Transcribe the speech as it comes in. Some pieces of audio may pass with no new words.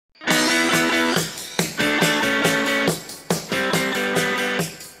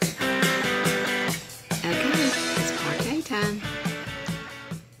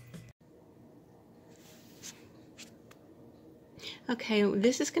Okay,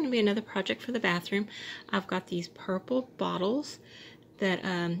 this is going to be another project for the bathroom. I've got these purple bottles that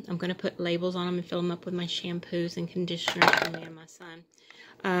I'm going to put labels on them and fill them up with my shampoos and conditioners for me and my son.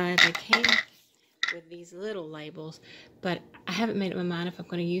 They came with these little labels, but I haven't made up my mind if I'm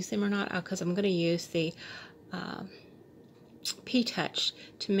going to use them or not, because I'm going to use the P-Touch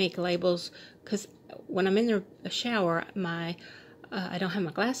to make labels, because when I'm in the shower, I don't have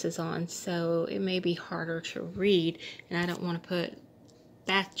my glasses on, so it may be harder to read, and I don't want to put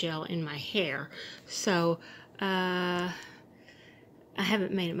bath gel in my hair. So I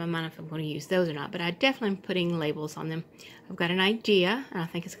haven't made up my mind if I'm going to use those or not, but I definitely am putting labels on them. I've got an idea, and I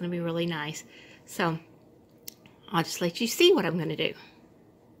think it's going to be really nice. So I'll just let you see what I'm going to do.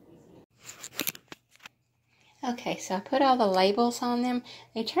 Okay, so I put all the labels on them.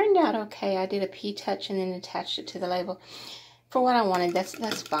 They turned out okay. I did a P-Touch and then attached it to the label. For what I wanted,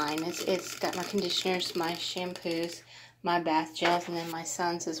 that's fine. It's got my conditioners, my shampoos, my bath gels, and then my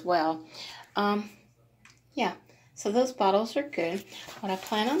son's as well. Yeah, so those bottles are good. What I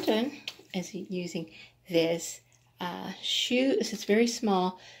plan on doing is using this it's very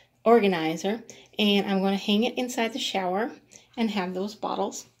small organizer, and I'm going to hang it inside the shower and have those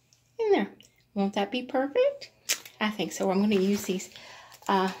bottles in there. Won't that be perfect? I think so. I'm going to use these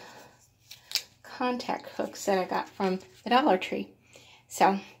contact hooks that I got from the Dollar Tree.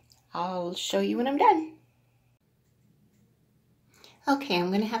 So I'll show you when I'm done. Okay, I'm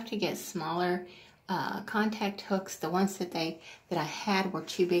going to have to get smaller contact hooks. The ones that I had were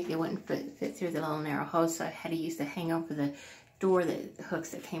too big. They wouldn't fit through the little narrow hole, so I had to use the hang over the door, the hooks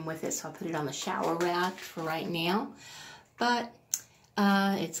that came with it. So I put it on the shower rod for right now. But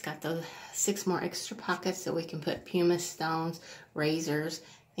it's got the 6 more extra pockets so we can put pumice stones, razors,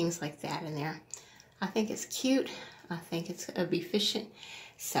 things like that in there. I think it's cute. I think it'll be efficient.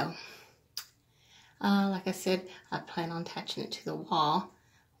 So, like I said, I plan on attaching it to the wall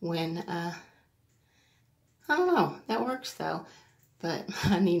when, I don't know, that works though, but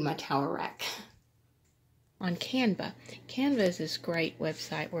I need my towel rack. On Canva. Canva is this great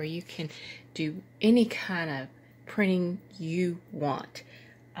website where you can do any kind of printing you want.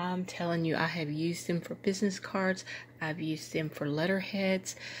 I'm telling you, I have used them for business cards. I've used them for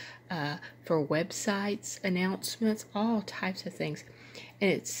letterheads, for websites, announcements, all types of things.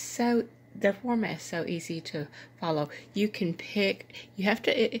 And the format is so easy to follow. You can pick, you have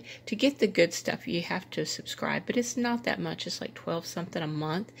to get the good stuff, you have to subscribe, but it's not that much. It's like 12 something a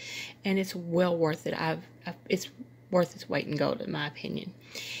month, and it's well worth it. It's worth its weight in gold, in my opinion.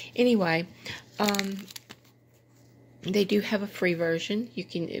 Anyway, they do have a free version.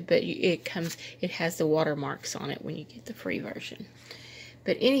 It has the watermarks on it when you get the free version.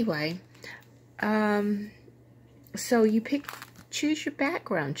 But anyway, so you choose your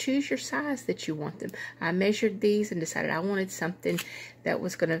background, choose your size that you want them. I measured these and decided I wanted something that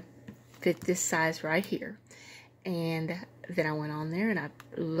was going to fit this size right here. And then I went on there and I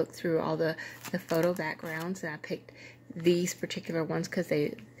looked through all the photo backgrounds, and I picked these particular ones because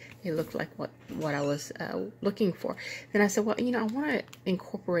they looked like what I was looking for. Then I said, well, I want to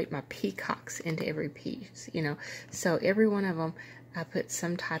incorporate my peacocks into every piece, So every one of them, I put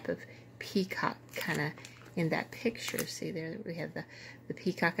some type of peacock kind of in that picture. See there, we have the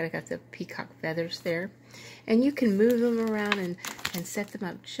peacock, and I got the peacock feathers there. And you can move them around and set them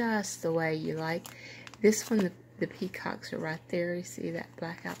up just the way you like. This one, the peacocks are right there. You see that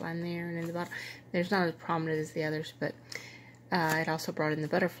black outline there, and in the bottom, there's not as prominent as the others, but it also brought in the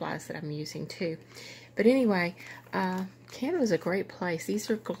butterflies that I'm using too. But anyway, Canva is a great place. These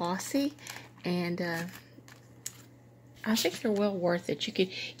are glossy, and I think they're well worth it.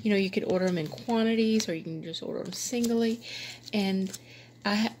 You could order them in quantities, or you can just order them singly. And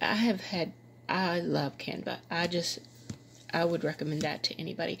I love Canva. I would recommend that to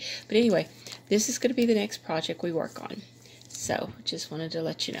anybody. But anyway, this is going to be the next project we work on. So, just wanted to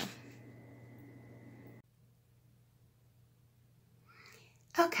let you know.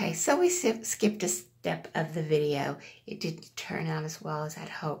 Okay, so we skipped a step of the video. It didn't turn out as well as I'd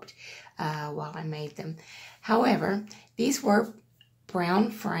hoped while I made them. However, these were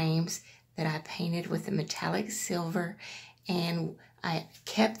brown frames that I painted with the metallic silver, and I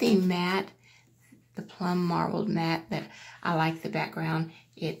kept the matte, the plum marbled matte that I like the background.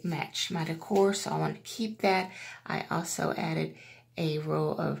 It matched my decor, so I wanted to keep that. I also added a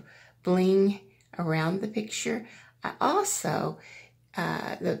row of bling around the picture. I also,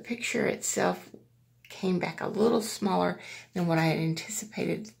 the picture itself came back a little smaller than what I had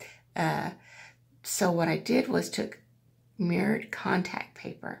anticipated. So what I did was took mirrored contact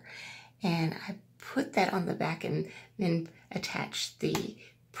paper, and I put that on the back and then attached the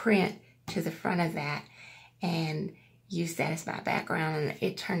print to the front of that, and use that as my background, and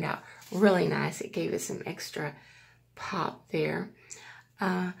it turned out really nice. It gave it some extra pop there.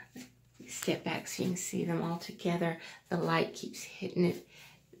 Step back so you can see them all together. The light keeps hitting it,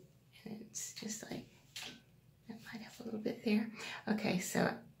 and it's just like, that might have a little bit there. Okay, so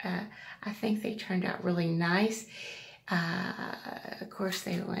I think they turned out really nice. Of course,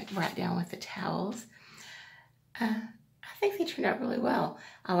 they went right down with the towels. I think they turned out really well.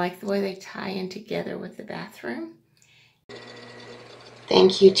 I like the way they tie in together with the bathroom.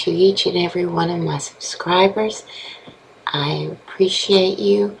 Thank you to each and every one of my subscribers. I appreciate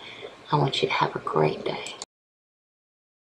you. I want you to have a great day.